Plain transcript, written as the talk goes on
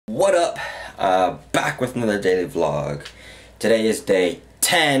What up? Back with another daily vlog. Today is day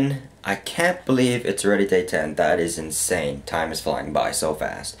 10. I can't believe it's already day 10. That is insane. Time is flying by so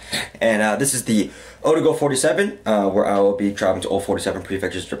fast. And this is the Otogo 47, where I will be traveling to all 47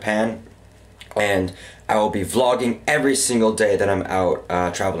 prefectures of Japan. And I will be vlogging every single day that I'm out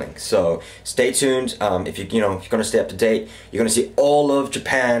traveling. So stay tuned. If you're gonna stay up to date, you're gonna see all of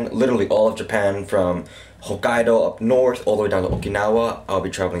Japan, literally all of Japan, from Hokkaido up north all the way down to Okinawa. I'll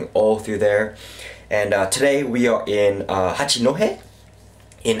be traveling all through there. And today we are in Hachinohe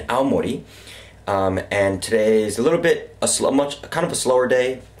in Aomori. And today is a little bit kind of a slower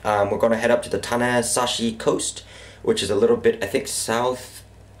day. We're gonna head up to the Tanesashi Coast, which is a little bit, I think,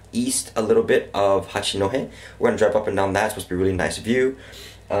 southeast a little bit of Hachinohe. We're gonna drive up and down that. It's supposed to be a really nice view.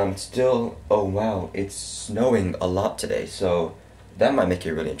 Still, oh wow, it's snowing a lot today, so that might make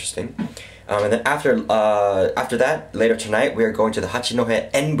it really interesting. And then after that, later tonight, we are going to the Hachinohe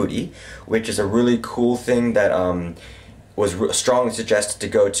Enburi, which is a really cool thing that was strongly suggested to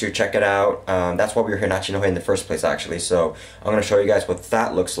go to. Check it out. That's why we were here in Hachinohe in the first place, actually. So I'm going to show you guys what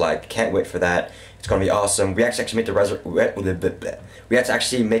that looks like. Can't wait for that. It's going to be awesome. We actually make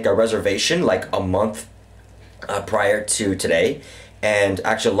make a reservation like a month prior to today, and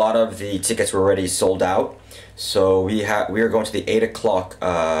actually a lot of the tickets were already sold out. So we are going to the 8 o'clock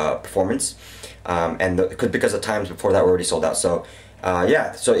performance, and because the times before that were already sold out. So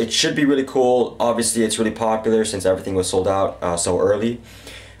yeah, so it should be really cool. Obviously it's really popular since everything was sold out so early.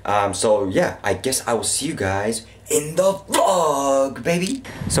 So yeah, I guess I will see you guys in the vlog, baby.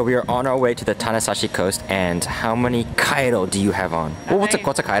 So we are on our way to the Tanesashi Coast, and how many kairo do you have on? Well, what's a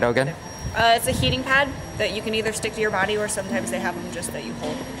kairo again? It's a heating pad that you can either stick to your body, or sometimes they have them just that you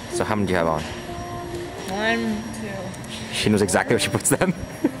hold. So how many do you have on? 1, 2. She knows exactly where she puts them.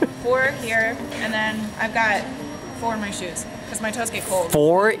 4 here, and then I've got 4 in my shoes because my toes get cold.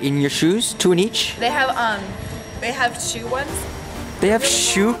 4 in your shoes? 2 in each? They have shoe ones. They have really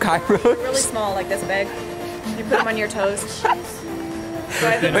shoe kairos? Really small, like this big. You put them on your toes.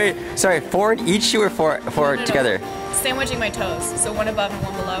 Wait, sorry, 4 in each shoe or 4 No, together? Sandwiching my toes, so 1 above and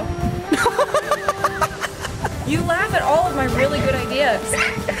 1 below. You laugh at all of my really good ideas.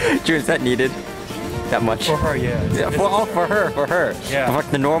 Jun, is that needed? That much? For her, yeah. For her. Yeah. But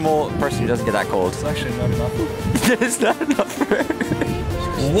for the normal person who doesn't get that cold. It's actually not enough. It's not enough for her.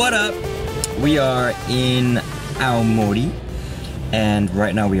 What up? We are in Aomori, and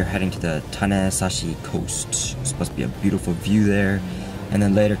right now we are heading to the Tanesashi Coast. It's supposed to be a beautiful view there. And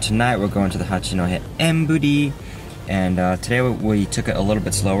then later tonight we're going to the Hachinohe Enburi. And today we took it a little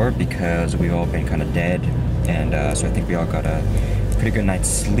bit slower because we've all been kind of dead. And so I think we all got a pretty good night's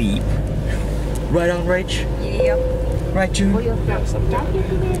sleep. Right on, Rach? Yeah. Right, Jun? Yes, I'm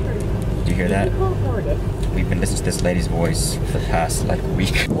doing Did you hear that? We've been listening to this lady's voice for the past like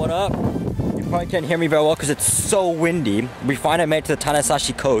week. What up? You probably can't hear me very well because it's so windy. We finally made it to the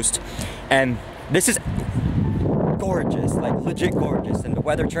Tanesashi Coast, and this is gorgeous, like legit gorgeous. And the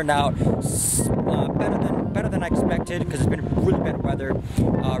weather turned out better than I expected because it's been really bad weather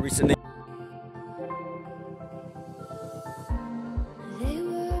recently.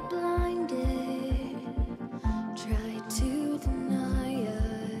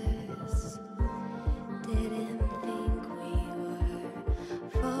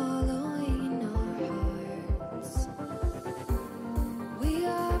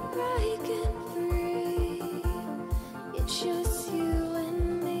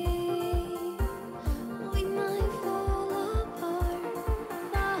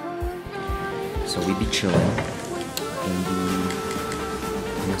 So we be chilling in the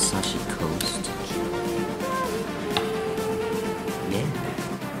Tanesashi Coast. Yeah.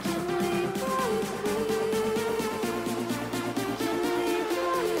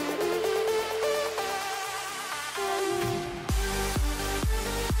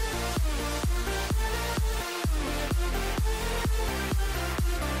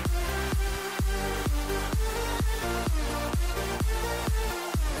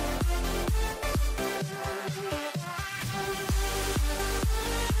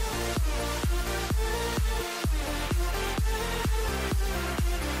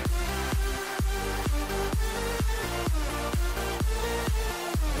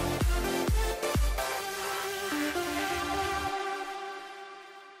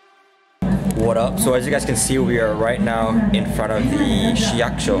 What up? So as you guys can see, we are right now in front of the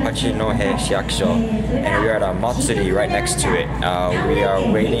Shiyakusho, Hachinohe Shiyakusho, and we are at a Matsuri right next to it. We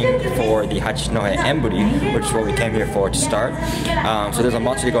are waiting for the Hachinohe Enburi, which is what we came here for to start. So there's a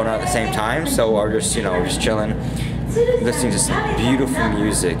Matsuri going on at the same time, so we're just, we're just chilling, listening to some beautiful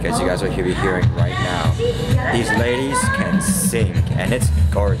music, as you guys are hearing right now. These ladies can sing, and it's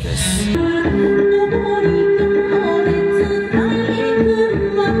gorgeous.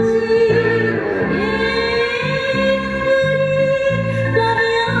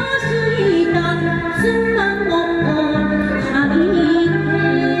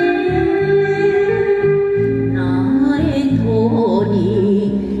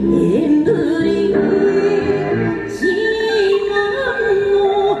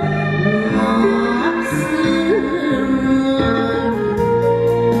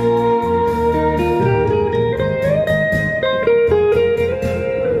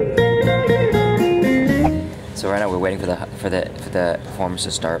 So right now we're waiting for the performance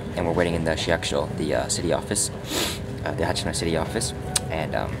to start, and we're waiting in the Shiakusho, the city office, the Hachinohe city office,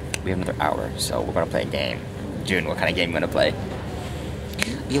 and we have another hour, so we're gonna play a game. Jun, what kind of game you wanna play?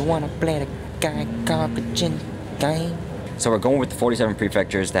 You wanna play the guy competition game? So we're going with the 47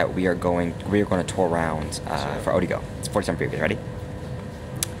 prefectures that we are going to tour around for Odigo. It's 47 prefectures. Ready?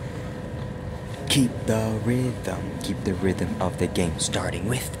 Keep the rhythm of the game, starting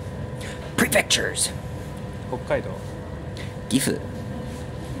with prefectures. 北海道、 岐阜、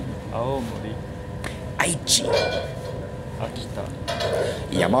 青森、 愛知、 秋田、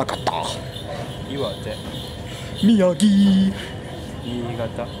 山形、 岩手、 宮城、 新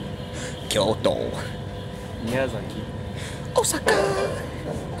潟、 京都、 宮崎、 大阪、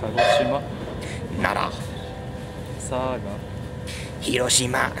 鹿児島、 奈良、 佐賀、 広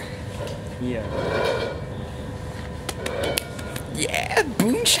島。 宮城。 Yeah,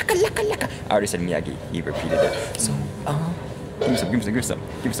 boom shakalaka. I already said Miyagi. You repeated it. So, give me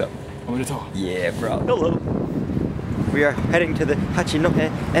some. おめでとう。 Yeah, bro. Hello. We are heading to the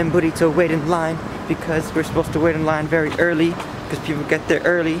Hachinohe Enburi to wait in line because we're supposed to wait in line very early because people get there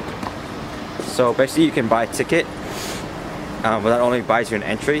early. So basically, you can buy a ticket, but that only buys you an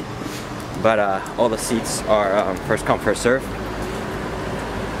entry. But all the seats are first come, first serve.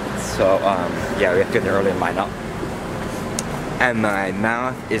 So yeah, we have to get there early and line up. And my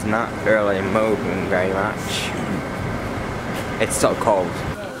mouth is not really moving very much. It's so cold.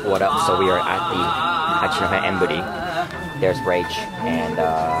 What up? So we are at the Hachinohe Enburi. There's Rach and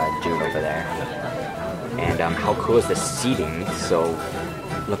Jun over there. And how cool is the seating? So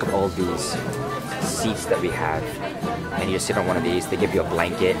look at all these seats that we have. And you just sit on one of these. They give you a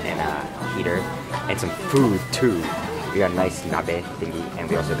blanket and a heater and some food too. We got a nice nabe thingy, and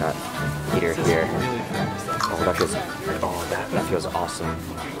we also got heater here. Oh, that feels awesome.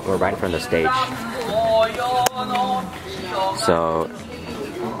 We're right in front of the stage. So,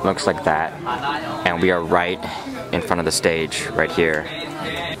 looks like that. And we are right in front of the stage, right here.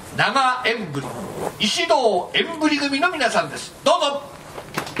 長エンブリ石堂エンブリ組の皆さんです。どうぞ。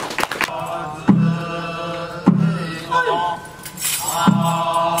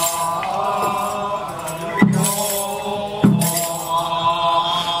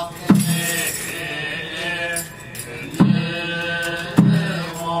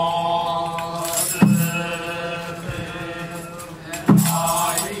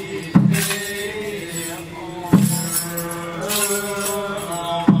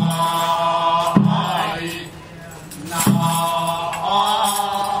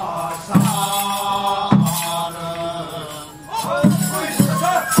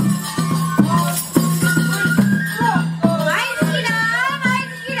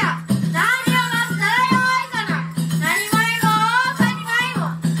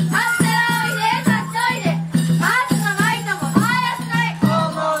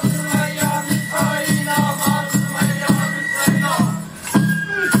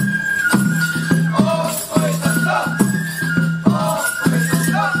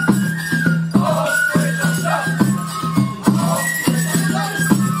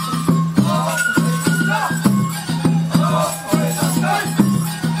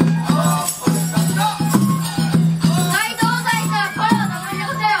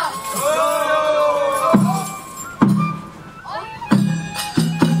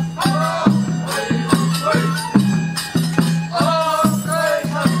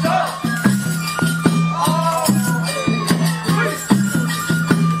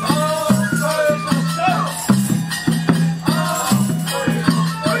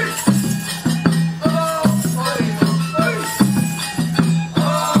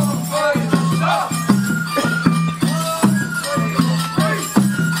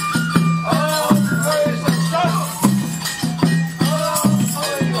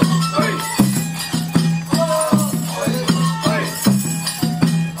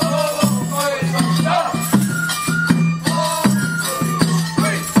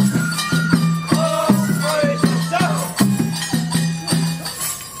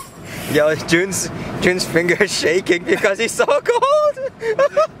Yo, Jun's finger is shaking because he's so cold.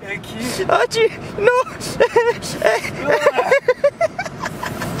 Hachi, no!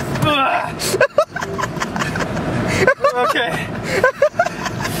 Okay.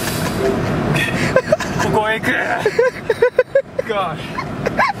 ここへ行く Gosh.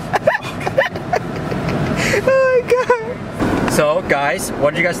 Oh my god. So guys,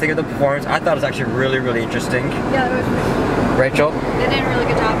 what did you guys think of the performance? I thought it was actually really interesting. Yeah, it was pretty cool. Rachel? They did a really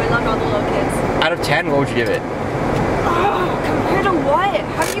good job. I loved all the little kids. Out of 10, what would you give it? Oh, compared to what?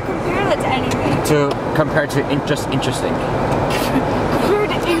 How do you compare that to anything? Compared to just interesting. Compared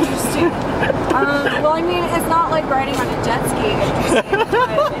to interesting. Well, I mean, it's not like riding on a jet ski interesting, but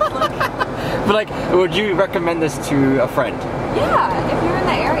it's like... But like, would you recommend this to a friend? Yeah, if you're in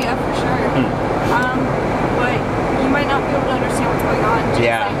the area, for sure. But you might not be able to understand what's going on. Just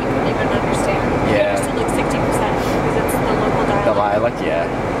Yeah. like you couldn't even understand. Yeah. You understood like 60% because it's the local dialect. The dialect, yeah.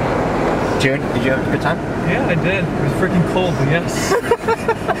 June, did you have a good time? Yeah, I did. It was freaking cold, but yes.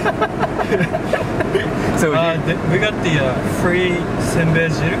 So we got the free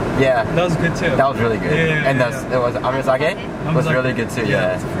senbeijiru. yeah, That was good too. that was really good. Yeah, and yeah. it was amazake was really good too.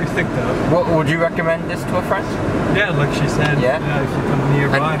 Yeah. It's pretty thick though. What would you recommend this to a friend? Yeah, like she said. Yeah? If you come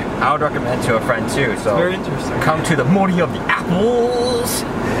nearby. And I would recommend to a friend too. So Very interesting. come to the Mori of the Apples,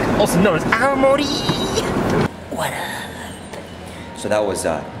 also known as Aomori. What up? So that was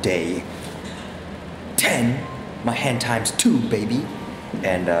day 10. My hand times 2, baby.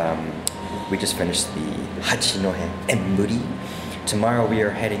 And we just finished the Hachinohe Enburi. Tomorrow we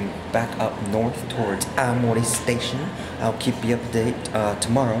are heading back up north towards Aomori Station. I'll keep you updated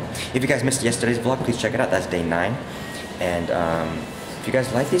tomorrow. If you guys missed yesterday's vlog, please check it out. That's day 9. And if you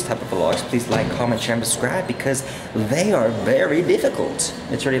guys like these type of vlogs, please like, comment, share, and subscribe because they are very difficult.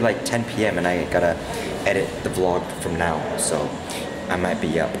 It's already like 10 p.m. and I gotta edit the vlog from now. So I might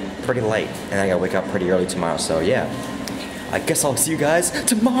be up pretty late and I gotta wake up pretty early tomorrow. So yeah, I guess I'll see you guys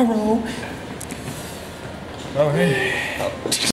tomorrow. Oh, hey.